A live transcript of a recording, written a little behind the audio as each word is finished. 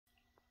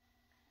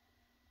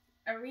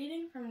A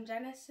reading from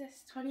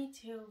Genesis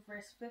 22,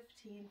 verse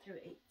 15 through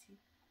 18.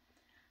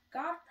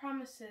 God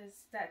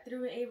promises that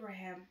through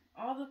Abraham,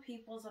 all the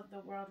peoples of the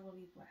world will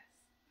be blessed.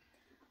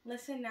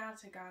 Listen now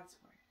to God's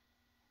word.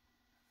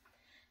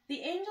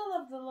 The angel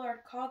of the Lord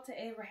called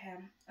to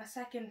Abraham a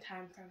second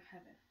time from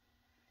heaven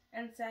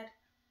and said,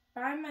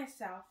 "By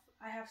myself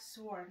I have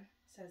sworn,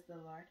 says the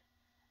Lord,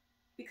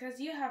 because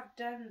you have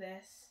done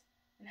this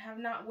and have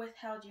not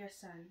withheld your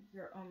son,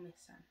 your only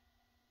son.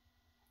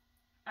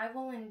 I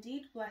will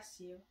indeed bless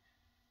you,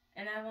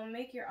 and I will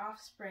make your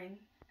offspring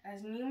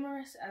as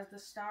numerous as the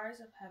stars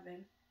of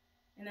heaven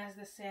and as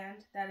the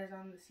sand that is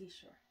on the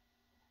seashore.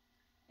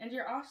 And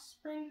your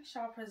offspring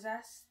shall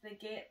possess the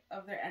gate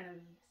of their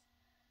enemies,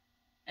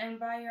 and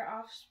by your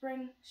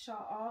offspring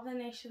shall all the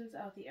nations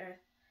of the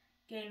earth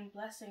gain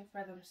blessing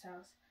for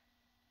themselves,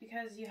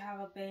 because you have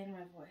obeyed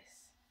my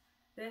voice."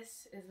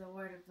 This is the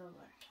word of the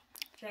Lord.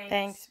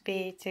 Thanks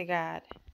be to God.